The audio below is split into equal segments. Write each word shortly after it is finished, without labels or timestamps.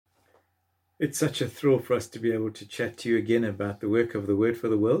It's such a thrill for us to be able to chat to you again about the work of the Word for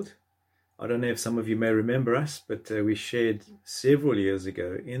the World. I don't know if some of you may remember us, but we shared several years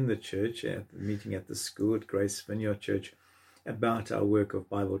ago in the church at the meeting at the school at Grace Vineyard Church about our work of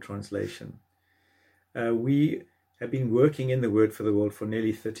Bible translation. We have been working in the Word for the World for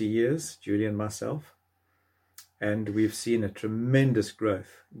nearly 30 years, Julie and myself, and we've seen a tremendous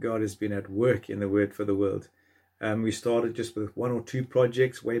growth. God has been at work in the Word for the World. We started just with 1 or 2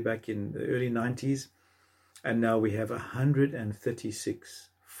 projects way back in the early 90s, and now we have 136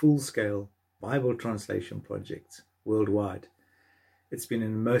 full-scale Bible translation projects worldwide. It's been a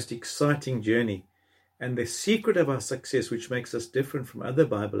most exciting journey, and the secret of our success, which makes us different from other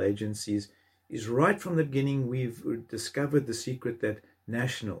Bible agencies, is right from the beginning we've discovered the secret that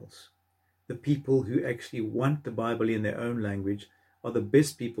nationals, the people who actually want the Bible in their own language, are the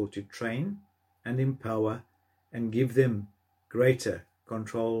best people to train and empower and give them greater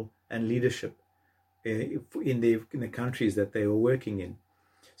control and leadership in the countries that they are working in.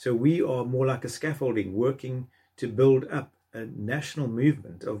 So we are more like a scaffolding, working to build up a national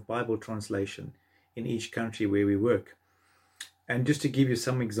movement of Bible translation in each country where we work. And just to give you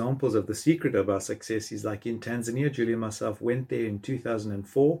some examples of the secret of our success is like in Tanzania, Julie and myself went there in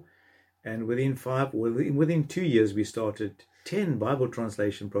 2004, and within 2 years we started 10 Bible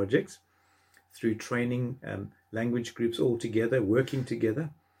translation projects through training language groups all together, working together.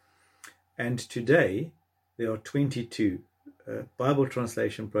 And today there are 22 Bible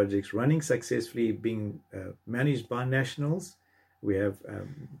translation projects running successfully, being managed by nationals. We have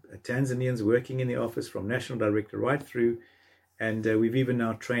Tanzanians working in the office from national director right through, and we've even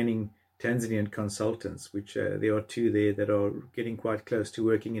now training Tanzanian consultants, which there are 2 there that are getting quite close to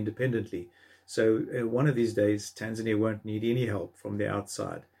working independently. So one of these days Tanzania won't need any help from the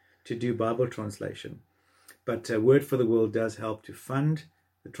outside to do Bible translation. But Word for the World does help to fund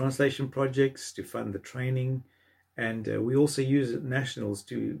the translation projects, to fund the training, and we also use nationals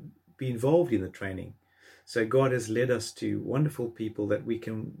to be involved in the training. So God has led us to wonderful people that we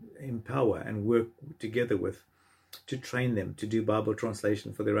can empower and work together with to train them to do Bible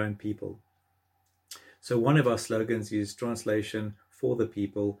translation for their own people. So one of our slogans is translation for the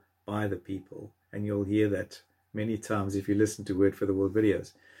people, by the people, and you'll hear that many times if you listen to Word for the World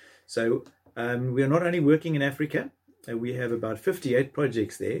videos. So we are not only working in Africa, we have about 58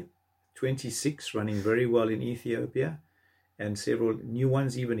 projects there, 26 running very well in Ethiopia, and several new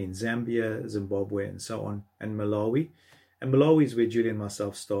ones even in Zambia, Zimbabwe, and so on, and Malawi. And Malawi is where Julie and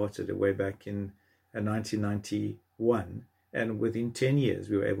myself started way back in 1991. And within 10 years,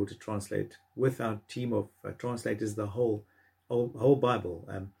 we were able to translate with our team of translators the whole Bible.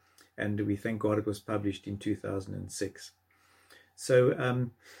 And we thank God it was published in 2006. So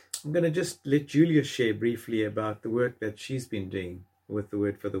I'm going to just let Julia share briefly about the work that she's been doing with the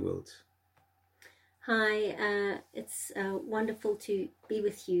Word for the World. Hi, it's wonderful to be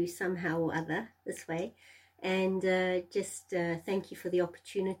with you somehow or other this way, and just thank you for the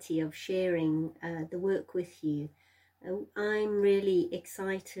opportunity of sharing the work with you. I'm really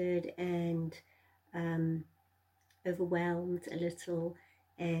excited and overwhelmed a little,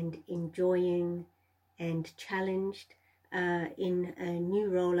 and enjoying and challenged in a new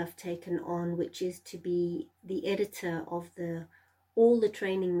role I've taken on, which is to be the editor of all the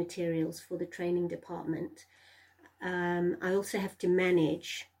training materials for the training department. I also have to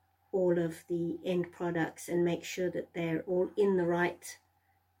manage all of the end products and make sure that they're all in the right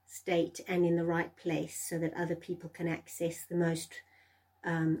state and in the right place so that other people can access the most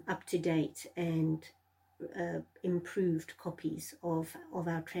up-to-date and improved copies of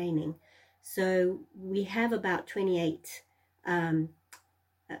our training. So we have about 28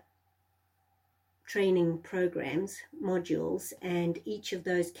 training programs, modules, and each of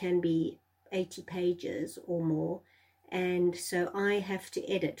those can be 80 pages or more. And so I have to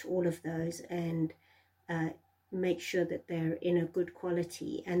edit all of those and make sure that they're in a good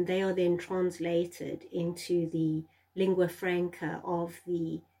quality, and they are then translated into the lingua franca of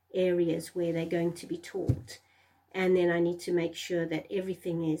the areas where they're going to be taught. And then I need to make sure that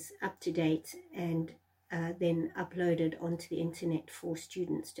everything is up to date and then uploaded onto the internet for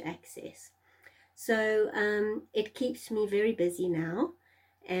students to access. So it keeps me very busy now,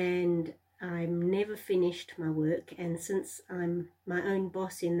 and I'm never finished my work. And since I'm my own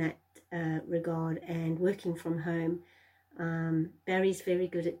boss in that regard and working from home, Barry's very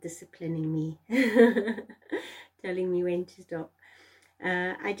good at disciplining me, telling me when to stop.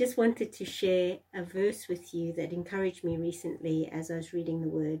 I just wanted to share a verse with you that encouraged me recently as I was reading the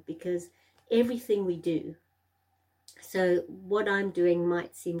Word, because everything we do, so what I'm doing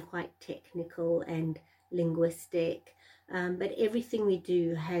might seem quite technical and linguistic, But everything we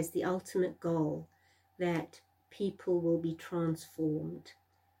do has the ultimate goal that people will be transformed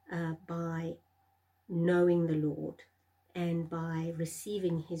by knowing the Lord and by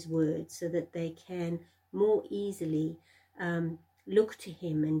receiving his word, so that they can more easily look to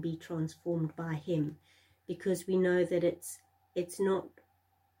him and be transformed by him, because we know that it's not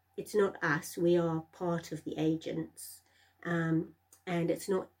us. We are part of the agents, and it's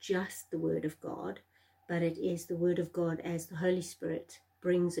not just the word of God, but it is the word of God as the Holy Spirit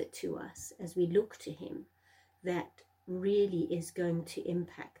brings it to us as we look to him, that really is going to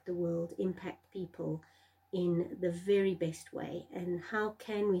impact the world, impact people in the very best way. And how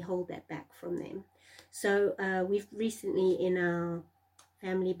can we hold that back from them? So we've recently, in our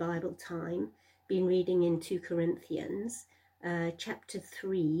family Bible time, been reading in 2 Corinthians chapter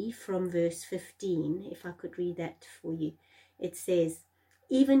 3 from verse 15. If I could read that for you. It says,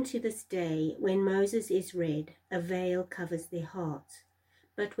 "Even to this day, when Moses is read, a veil covers their hearts.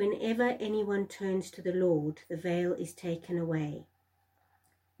 But whenever anyone turns to the Lord, the veil is taken away.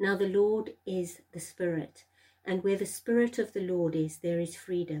 Now the Lord is the Spirit, and where the Spirit of the Lord is, there is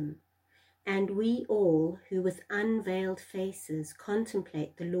freedom. And we all, who with unveiled faces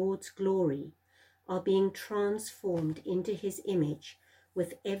contemplate the Lord's glory, are being transformed into his image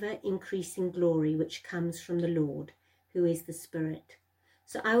with ever-increasing glory, which comes from the Lord, who is the Spirit."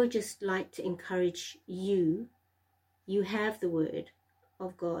 So I would just like to encourage you. You have the word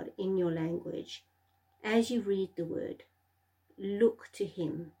of God in your language. As you read the word, look to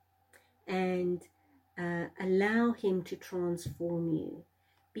him and allow him to transform you.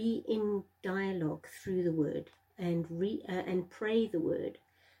 Be in dialogue through the word and pray the word,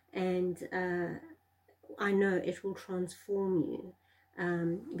 and I know it will transform you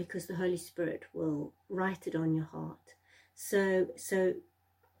because the Holy Spirit will write it on your heart. So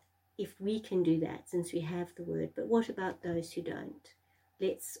if we can do that, since we have the word, but what about those who don't?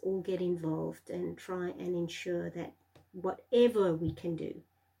 Let's all get involved and try and ensure that whatever we can do,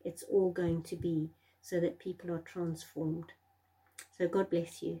 it's all going to be so that people are transformed. So God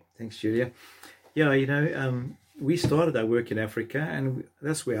bless you. Thanks, Julia. Yeah, we started our work in Africa, and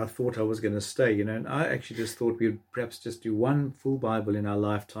that's where I thought I was going to stay, and I actually just thought we would perhaps just do one full Bible in our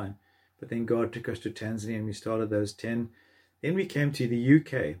lifetime. But then God took us to Tanzania, and we started those 10. Then we came to the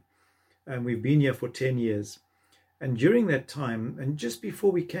UK, and we've been here for 10 years. And during that time, and just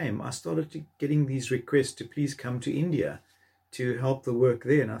before we came, I started getting these requests to please come to India to help the work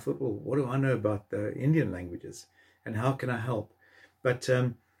there. And I thought, well, what do I know about the Indian languages, and how can I help? But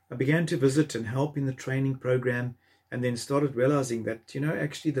I began to visit and help in the training program, and then started realizing that,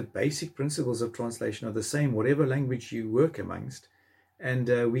 actually the basic principles of translation are the same, whatever language you work amongst.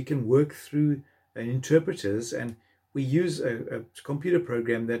 And we can work through interpreters, and we use a computer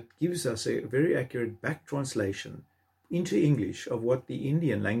program that gives us a very accurate back translation into English of what the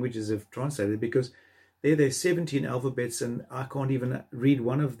Indian languages have translated, because there's 17 alphabets, and I can't even read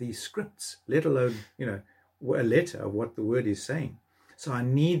one of these scripts, let alone, a letter of what the word is saying. So I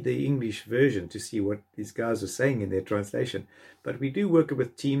need the English version to see what these guys are saying in their translation. But we do work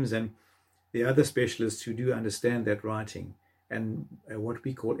with teams and the other specialists who do understand that writing, and what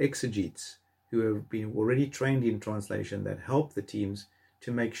we call exegetes, who have been already trained in translation, that help the teams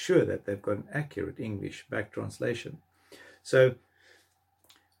to make sure that they've got an accurate English back translation. So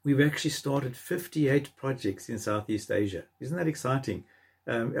we've actually started 58 projects in Southeast Asia. Isn't that exciting?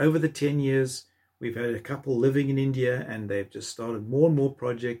 Over the 10 years, we've had a couple living in India, and they've just started more and more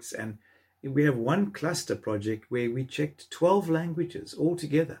projects. And we have one cluster project where we checked 12 languages all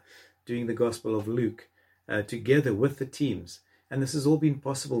together, doing the Gospel of Luke together with the teams. And this has all been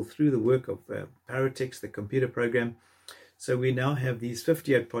possible through the work of Paratext, the computer program. So we now have these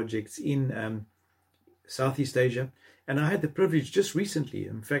 58 projects in Southeast Asia. And I had the privilege just recently,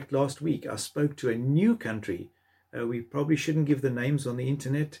 in fact, last week, I spoke to a new country. We probably shouldn't give the names on the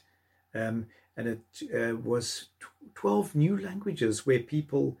internet. And it was 12 new languages where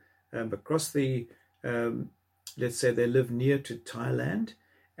people across the, let's say they live near to Thailand.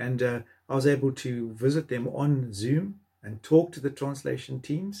 And I was able to visit them on Zoom and talk to the translation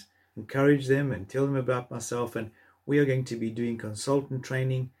teams, encourage them and tell them about myself. And we are going to be doing consultant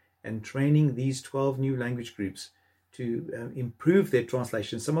training and training these 12 new language groups to improve their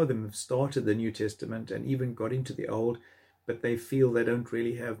translation. Some of them have started the New Testament and even got into the Old, but they feel they don't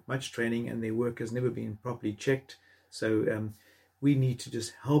really have much training and their work has never been properly checked. So we need to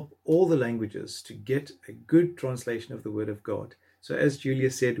just help all the languages to get a good translation of the Word of God. So as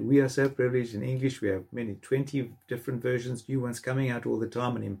Julia said, we are so privileged in English. We have 20 different versions, new ones coming out all the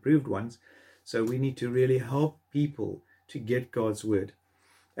time, and improved ones. So we need to really help people to get God's Word.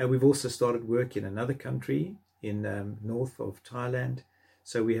 And we've also started work in another country in north of Thailand.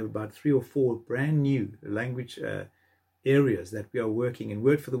 So we have about 3 or 4 brand new language areas that we are working in.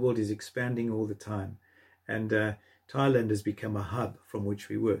 Word for the World is expanding all the time. And Thailand has become a hub from which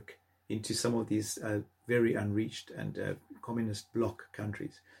we work into some of these very unreached and communist bloc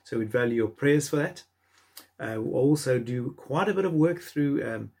countries. So we'd value your prayers for that. We'll also do quite a bit of work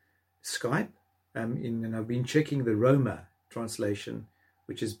through Skype. And I've been checking the Roma translation,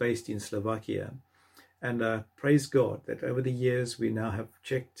 which is based in Slovakia. And praise God that over the years we now have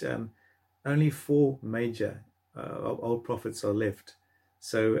checked only 4 major old prophets are left.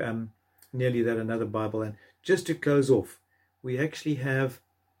 So nearly that another Bible. And just to close off, we actually have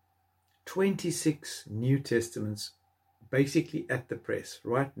 26 New Testaments basically at the press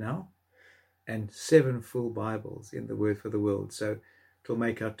right now, and 7 full Bibles in the Word for the World. So it'll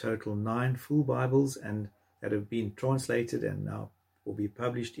make our total 9 full Bibles, and that have been translated and now will be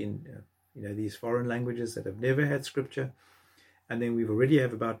published in these foreign languages that have never had scripture. And then we've already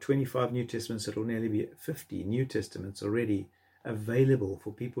have about 25 New Testaments. It'll nearly be 50 New Testaments already available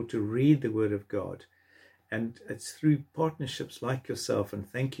for people to read the Word of God. And it's through partnerships like yourself, and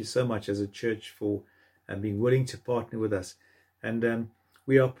thank you so much as a church for being willing to partner with us. And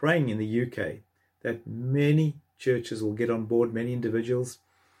we are praying in the UK that many churches will get on board, many individuals,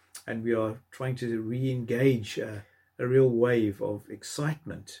 and we are trying to re-engage a real wave of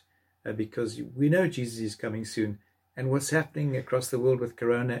excitement because we know Jesus is coming soon. And what's happening across the world with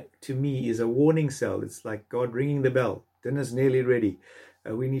Corona, to me, is a warning cell. It's like God ringing the bell. Dinner's nearly ready.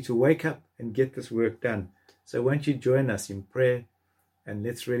 We need to wake up and get this work done. So won't you join us in prayer, and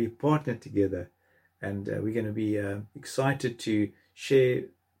let's really partner together. And we're going to be excited to share,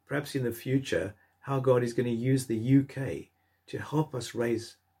 perhaps in the future, how God is going to use the UK to help us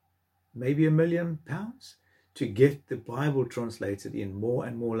raise maybe £1 million to get the Bible translated in more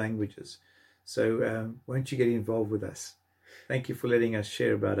and more languages. So won't you get involved with us? Thank you for letting us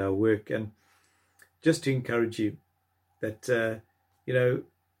share about our work. And just to encourage you that,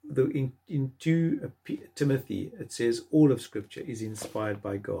 in 2 Timothy, it says all of Scripture is inspired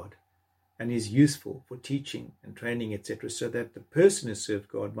by God and is useful for teaching and training, etc., so that the person who serves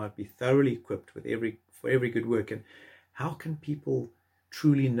God might be thoroughly equipped with for every good work. And how can people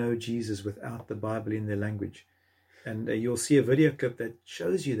truly know Jesus without the Bible in their language? And you'll see a video clip that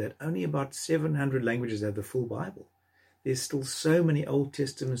shows you that only about 700 languages have the full Bible. There's still so many Old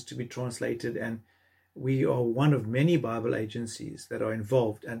Testaments to be translated, and we are one of many Bible agencies that are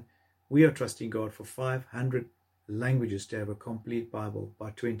involved, and we are trusting God for 500 languages to have a complete Bible by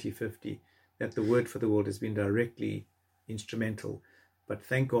 2050, that the Word for the World has been directly instrumental. But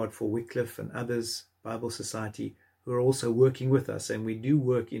thank God for Wycliffe and others, Bible Society, who are also working with us, and we do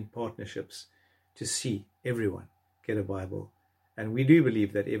work in partnerships to see everyone get a Bible. And we do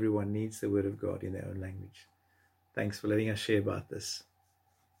believe that everyone needs the Word of God in their own language. Thanks for letting us share about this.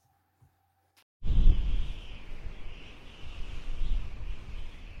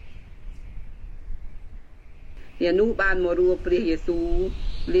 Que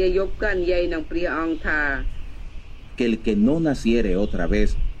el que no naciere otra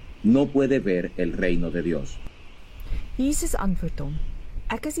vez no puede ver el reino de Dios. Jesus antwoord hom: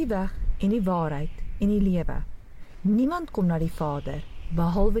 Ek is die weg en die waarheid en die lewe. Niemand kom na die Vader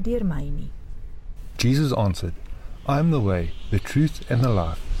behalwe deur my nie. Jesus answered, I am the way, the truth and the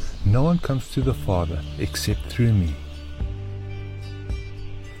life. No one comes to the Father except through me.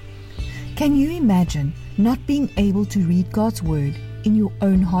 Can you imagine not being able to read God's Word in your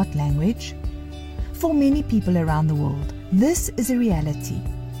own heart language? For many people around the world, this is a reality.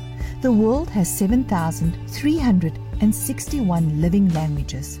 The world has 7,361 living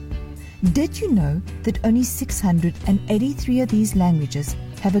languages. Did you know that only 683 of these languages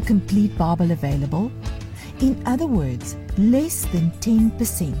have a complete Bible available? In other words, less than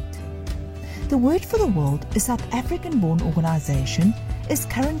 10%. The Word for the World, a South African-born organization, is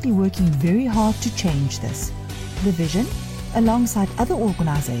currently working very hard to change this. The vision, alongside other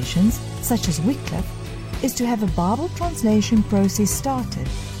organizations such as Wycliffe, is to have a Bible translation process started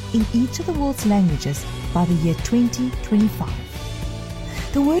in each of the world's languages by the year 2025.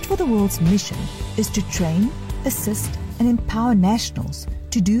 The Word for the World's mission is to train, assist, and empower nationals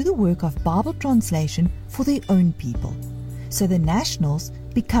to do the work of Bible translation for their own people, so the nationals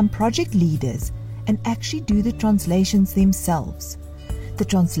become project leaders and actually do the translations themselves. The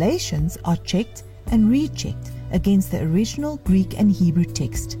translations are checked and rechecked against the original Greek and Hebrew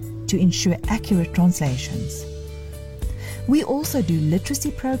text to ensure accurate translations. We also do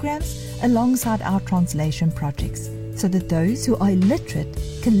literacy programs alongside our translation projects, so that those who are illiterate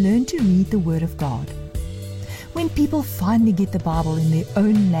can learn to read the Word of God. When people finally get the Bible in their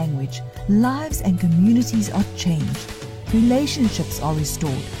own language, lives and communities are changed, relationships are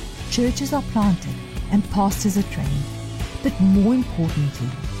restored, churches are planted, and pastors are trained. But more importantly,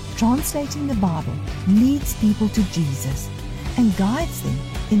 translating the Bible leads people to Jesus and guides them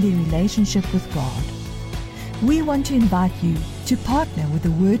in their relationship with God. We want to invite you to partner with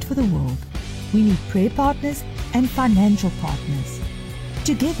the Word for the World. We need prayer partners and financial partners.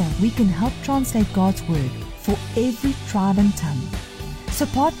 Together, we can help translate God's Word for every tribe and tongue. So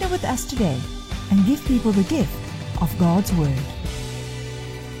partner with us today and give people the gift of God's Word.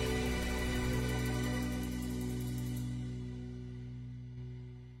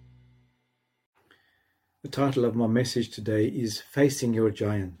 The title of my message today is Facing Your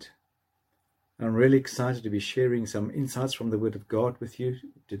Giant. I'm really excited to be sharing some insights from the Word of God with you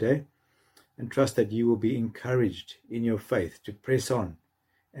today, and trust that you will be encouraged in your faith to press on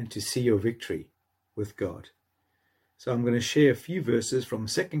and to see your victory with God. So I'm going to share a few verses from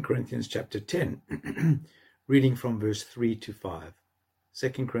 2 Corinthians chapter 10, reading from verse 3 to 5. 2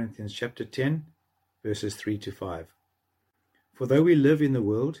 Corinthians chapter 10, verses 3 to 5. For though we live in the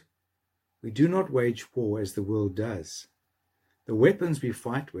world, we do not wage war as the world does. The weapons we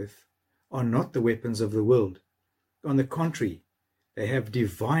fight with are not the weapons of the world. On the contrary, they have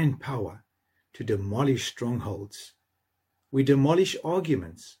divine power to demolish strongholds. We demolish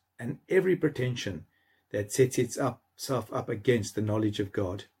arguments and every pretension that sets itself up against the knowledge of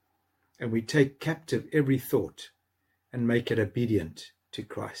God, and we take captive every thought and make it obedient to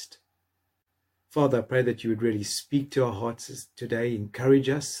Christ. Father, I pray that you would really speak to our hearts today, encourage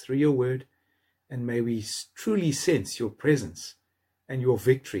us through your word, and may we truly sense your presence and your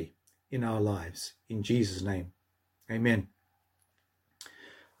victory in our lives. In Jesus' name, amen.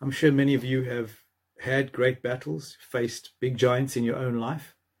 I'm sure many of you have had great battles, faced big giants in your own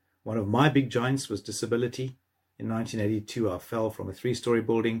life. One of my big giants was disability. In 1982, I fell from a 3-story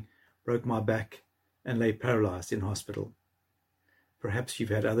building, broke my back, and lay paralyzed in hospital. Perhaps you've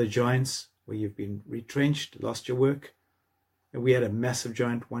had other giants where you've been retrenched, lost your work. And we had a massive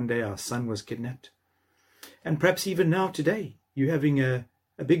giant one day. Our son was kidnapped. And perhaps even now today, you're having a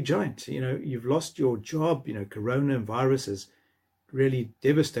big giant. You've lost your job. Coronavirus has really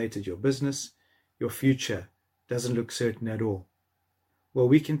devastated your business. Your future doesn't look certain at all. Well,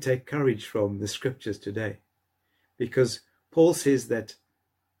 we can take courage from the scriptures today, because Paul says that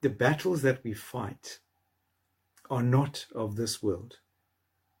the battles that we fight are not of this world.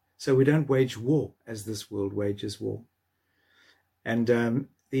 So we don't wage war as this world wages war. And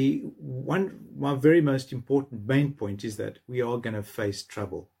my very most important main point is that we are going to face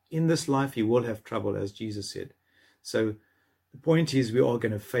trouble. In this life, you will have trouble, as Jesus said. So the point is, we are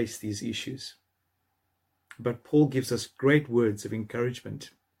going to face these issues. But Paul gives us great words of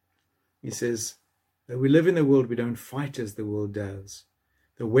encouragement. He says, though we live in the world, we don't fight as the world does.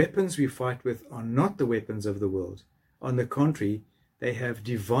 The weapons we fight with are not the weapons of the world. On the contrary, they have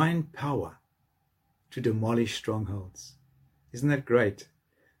divine power to demolish strongholds. Isn't that great?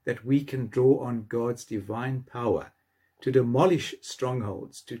 That we can draw on God's divine power to demolish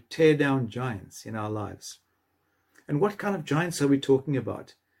strongholds, to tear down giants in our lives. And what kind of giants are we talking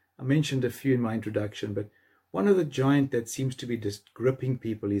about? I mentioned a few in my introduction, but one of the giants that seems to be just gripping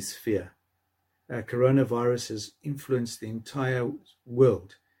people is fear. Coronavirus has influenced the entire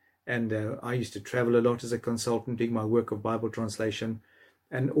world. And I used to travel a lot as a consultant doing my work of Bible translation.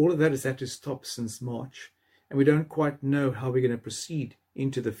 And all of that has had to stop since March. And we don't quite know how we're going to proceed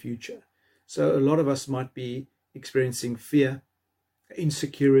into the future. So a lot of us might be experiencing fear,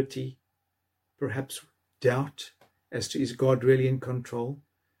 insecurity, perhaps doubt as to, is God really in control?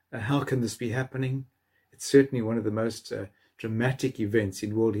 How can this be happening? It's certainly one of the most dramatic events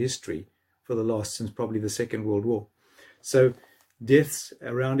in world history for the last, since probably the Second World War. So deaths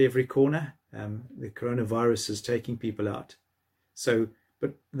around every corner. The coronavirus is taking people out.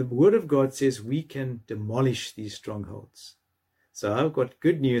 But the Word of God says we can demolish these strongholds. So I've got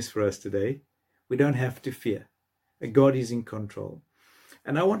good news for us today. We don't have to fear. God is in control.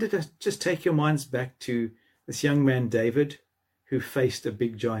 And I wanted to just take your minds back to this young man, David, who faced a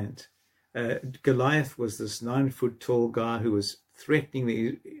big giant. Goliath was this 9-foot tall guy who was threatening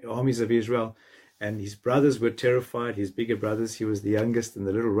the armies of Israel, and his brothers were terrified, his bigger brothers. He was the youngest and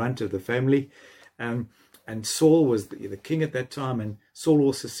the little runt of the family. And Saul was the king at that time, and Saul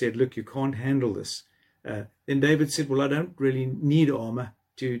also said, look, you can't handle this. Then David said, well, I don't really need armor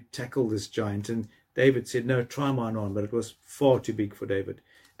to tackle this giant. And David said, no, try mine on, but it was far too big for David.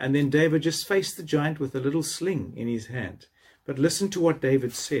 And then David just faced the giant with a little sling in his hand. But listen to what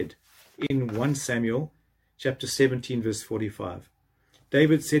David said in 1 Samuel chapter 17, verse 45.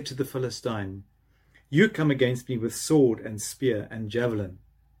 David said to the Philistine, You come against me with sword and spear and javelin,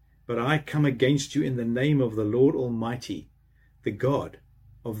 but I come against you in the name of the Lord Almighty, the God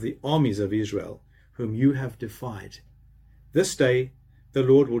of the armies of Israel, whom you have defied. This day the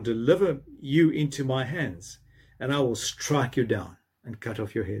Lord will deliver you into my hands, and I will strike you down and cut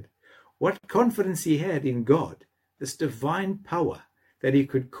off your head. What confidence he had in God, this divine power that he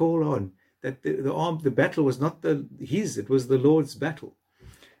could call on, that the battle was not his, it was the Lord's battle.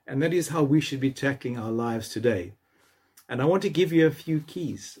 And that is how we should be tackling our lives today. And I want to give you a few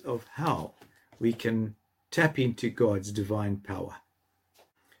keys of how we can tap into God's divine power.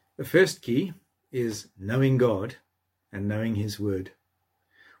 The first key is knowing God and knowing his word.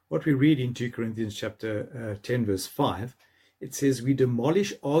 What we read in 2 Corinthians chapter 10 verse 5, it says, we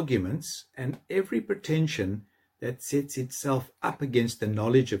demolish arguments and every pretension that sets itself up against the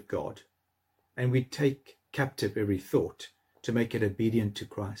knowledge of God, and we take captive every thought to make it obedient to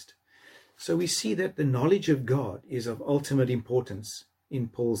Christ. So we see that the knowledge of God is of ultimate importance in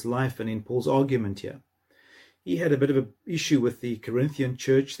Paul's life and in Paul's argument here. He had a bit of an issue with the Corinthian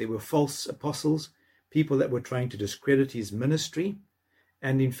church. There were false apostles, people that were trying to discredit his ministry.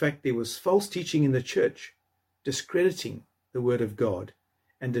 And in fact, there was false teaching in the church, discrediting the word of God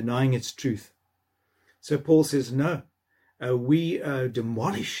and denying its truth. So Paul says, no, we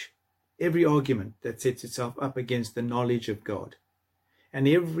demolish every argument that sets itself up against the knowledge of God and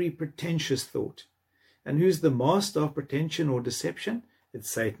every pretentious thought. And who's the master of pretension or deception?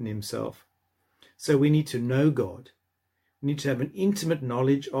 It's Satan himself. So we need to know God. We need to have an intimate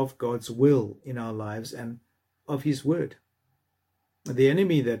knowledge of God's will in our lives and of his word. The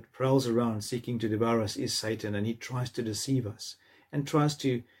enemy that prowls around seeking to devour us is Satan, and he tries to deceive us and tries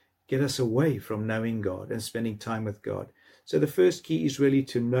to get us away from knowing God and spending time with God. So the first key is really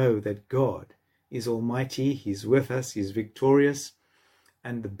to know that God is almighty, he's with us, he's victorious,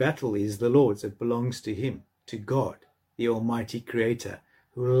 and the battle is the Lord's. It belongs to him, to God, the almighty creator,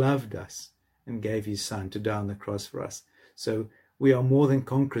 who loved us and gave his son to die on the cross for us. So we are more than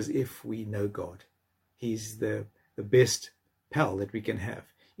conquerors if we know God. He's the best pal that we can have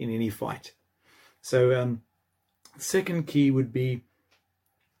in any fight. So the second key would be,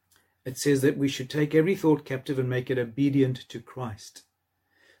 it says that we should take every thought captive and make it obedient to Christ.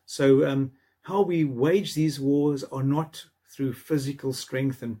 So how we wage these wars are not through physical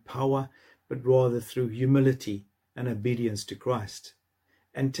strength and power, but rather through humility and obedience to Christ.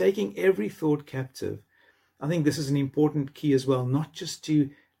 And taking every thought captive, I think this is an important key as well, not just to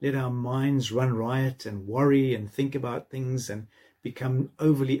let our minds run riot and worry and think about things and become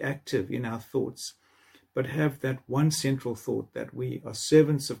overly active in our thoughts, but have that one central thought that we are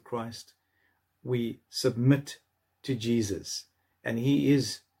servants of Christ. We submit to Jesus, and he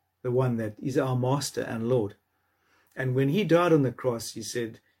is the one that is our master and Lord. And when he died on the cross, he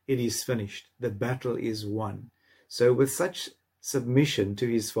said, it is finished. The battle is won. So with such submission to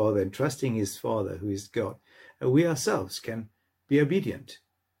his Father and trusting his Father, who is God, we ourselves can be obedient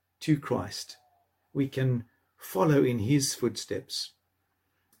to Christ. We can follow in his footsteps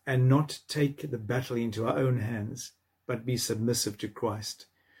and not take the battle into our own hands, but be submissive to Christ,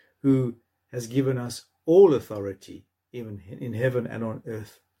 who has given us all authority, even in heaven and on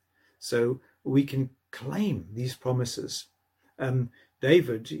earth. So we can claim these promises.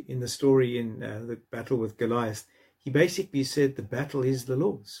 David, in the story in the battle with Goliath, he basically said, the battle is the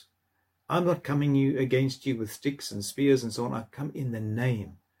Lord's. I'm not coming against you with sticks and spears and so on. I come in the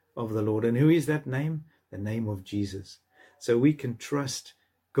name of the Lord. And who is that name? The name of Jesus. So we can trust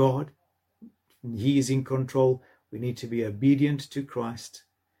God. He is in control. We need to be obedient to Christ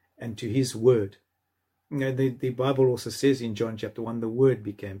and to his word. You know, the Bible also says in John chapter 1, the word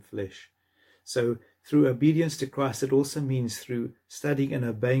became flesh. So through obedience to Christ, it also means through studying and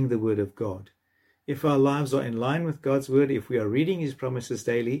obeying the word of God. If our lives are in line with God's word, if we are reading his promises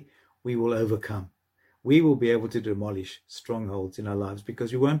daily, we will overcome. We will be able to demolish strongholds in our lives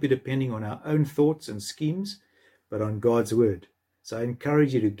because we won't be depending on our own thoughts and schemes, but on God's word. So I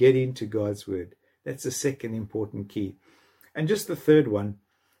encourage you to get into God's word. That's the second important key. And just the third one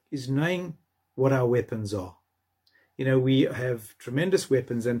is knowing what our weapons are. You know, we have tremendous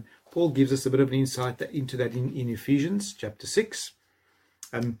weapons, and Paul gives us a bit of an insight into that in Ephesians chapter 6.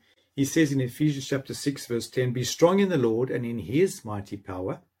 He says in Ephesians chapter 6 verse 10, be strong in the Lord and in his mighty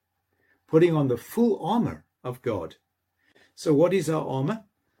power, putting on the full armor of God. So what is our armor?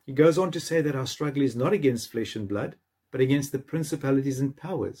 He goes on to say that our struggle is not against flesh and blood, but against the principalities and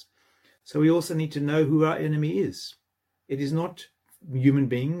powers. So we also need to know who our enemy is. It is not human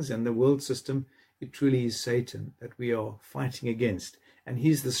beings and the world system. It truly is Satan that we are fighting against. And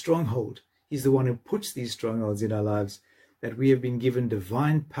he's the stronghold. He's the one who puts these strongholds in our lives that we have been given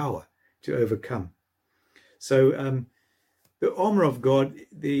divine power to overcome. So the armor of God,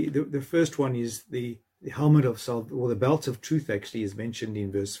 the first one is the helmet of salvation, or the belt of truth, actually, is mentioned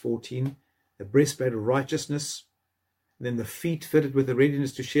in verse 14. The breastplate of righteousness. Then the feet fitted with the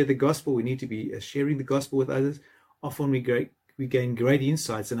readiness to share the gospel. We need to be sharing the gospel with others. Often we gain great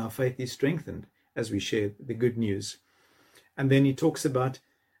insights, and our faith is strengthened as we share the good news. And then he talks about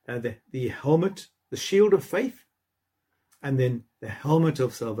the helmet, the shield of faith, and then the helmet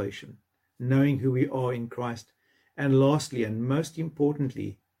of salvation, knowing who we are in Christ. And lastly, and most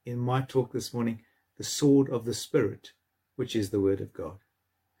importantly, in my talk this morning, the sword of the Spirit, which is the Word of God.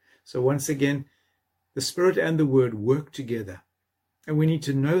 So once again, the Spirit and the Word work together. And we need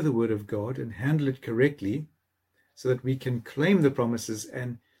to know the Word of God and handle it correctly so that we can claim the promises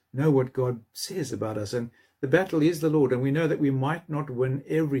and know what God says about us. And the battle is the Lord. And we know that we might not win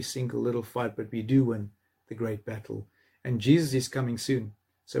every single little fight, but we do win the great battle. And Jesus is coming soon,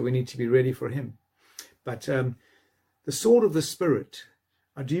 so we need to be ready for him. But the sword of the Spirit,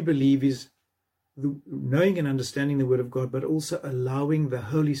 I do believe, is knowing and understanding the Word of God, but also allowing the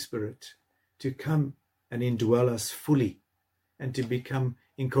Holy Spirit to come and indwell us fully and to become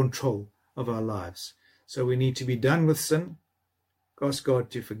in control of our lives. So we need to be done with sin, ask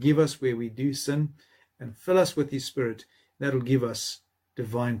God to forgive us where we do sin, and fill us with His Spirit. That will give us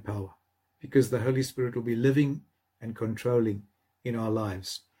divine power, because the Holy Spirit will be living and controlling in our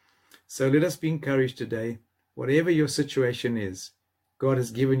lives. So let us be encouraged today. Whatever your situation is, God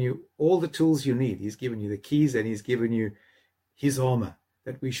has given you all the tools you need. He's given you the keys, and He's given you His armor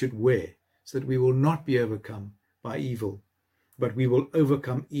that we should wear, so that we will not be overcome by evil, but we will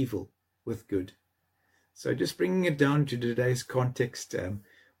overcome evil with good. So just bringing it down to today's context,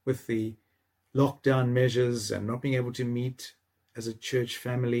 with the lockdown measures and not being able to meet as a church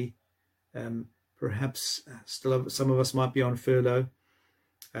family, perhaps still some of us might be on furlough.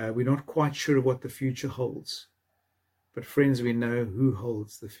 We're not quite sure of what the future holds. But friends, we know who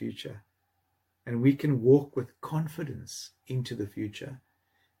holds the future. And we can walk with confidence into the future.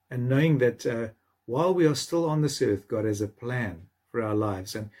 And knowing that while we are still on this earth, God has a plan for our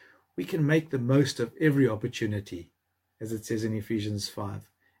lives. And we can make the most of every opportunity, as it says in Ephesians 5.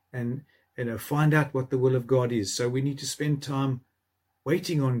 And find out what the will of God is. So we need to spend time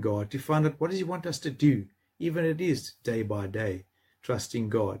waiting on God to find out what does He want us to do, even it is day by day, trusting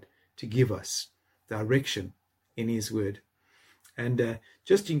God to give us direction in His Word. And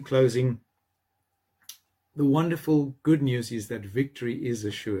just in closing, the wonderful good news is that victory is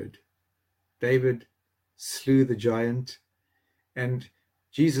assured. David slew the giant, and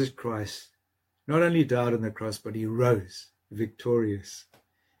Jesus Christ not only died on the cross, but He rose victorious.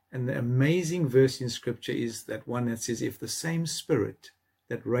 And the amazing verse in Scripture is that one that says, if the same Spirit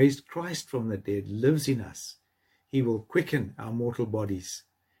that raised Christ from the dead lives in us, He will quicken our mortal bodies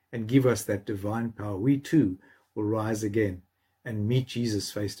and give us that divine power. We too will rise again and meet Jesus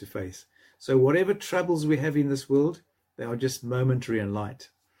face to face. So whatever troubles we have in this world, they are just momentary and light.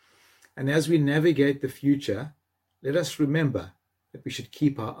 And as we navigate the future, let us remember that we should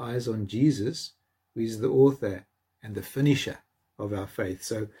keep our eyes on Jesus, who is the author and the finisher of our faith.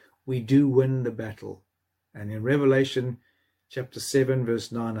 So we do win the battle. And in Revelation chapter 7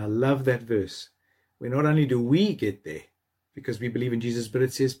 verse 9, I love that verse, where not only do we get there because we believe in Jesus, but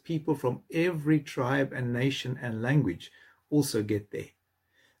it says people from every tribe and nation and language also get there.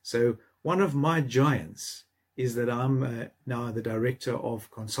 So one of my giants is that I'm now the director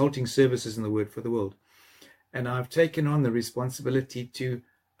of consulting services in the Word for the World. And I've taken on the responsibility to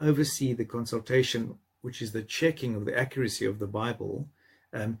oversee the consultation, which is the checking of the accuracy of the Bible,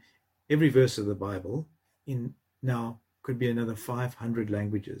 every verse of the Bible, in now could be another 500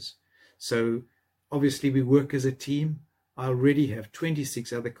 languages. So obviously we work as a team. I already have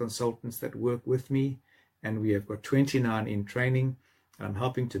 26 other consultants that work with me, and we have got 29 in training. I'm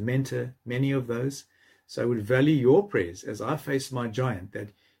helping to mentor many of those. So I would value your prayers as I face my giant, that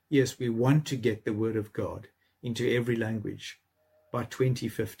yes, we want to get the Word of God into every language by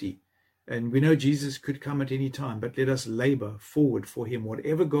 2050. And we know Jesus could come at any time, but let us labor forward for Him,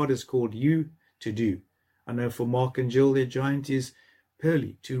 whatever God has called you to do. I know for Mark and Jill, their giant is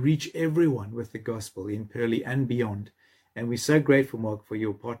Pearly, to reach everyone with the gospel in Pearly and beyond. And we're so grateful, Mark, for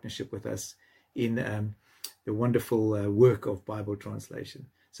your partnership with us in the wonderful work of Bible translation.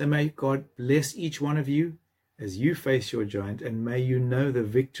 So may God bless each one of you as you face your giant, and may you know the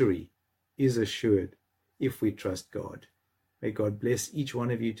victory is assured if we trust God. May God bless each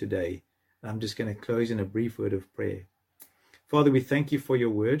one of you today. I'm just going to close in a brief word of prayer. Father, we thank you for your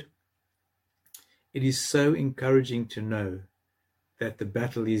word. It is so encouraging to know that the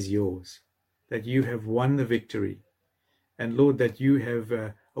battle is yours, that you have won the victory. And Lord, that you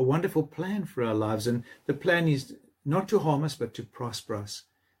have a wonderful plan for our lives. And the plan is not to harm us, but to prosper us,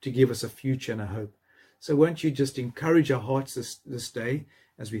 to give us a future and a hope. So won't you just encourage our hearts this day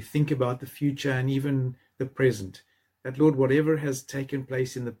as we think about the future and even the present, that, Lord, whatever has taken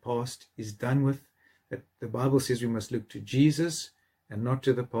place in the past is done with, that the Bible says we must look to Jesus and not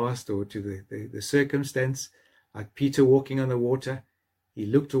to the past or to the circumstance. Like Peter walking on the water, he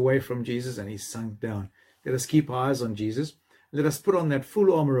looked away from Jesus and he sunk down. Let us keep our eyes on Jesus. Let us put on that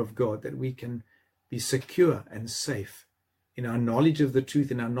full armor of God, that we can be secure and safe in our knowledge of the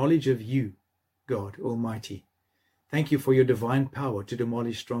truth, in our knowledge of you, God Almighty. Thank you for your divine power to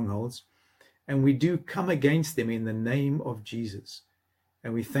demolish strongholds. And we do come against them in the name of Jesus.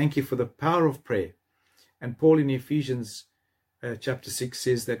 And we thank you for the power of prayer. And Paul in Ephesians chapter 6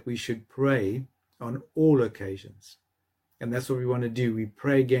 says that we should pray on all occasions. And that's what we want to do. We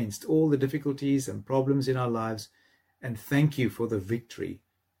pray against all the difficulties and problems in our lives. And thank you for the victory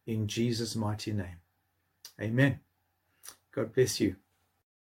in Jesus' mighty name. Amen. God bless you.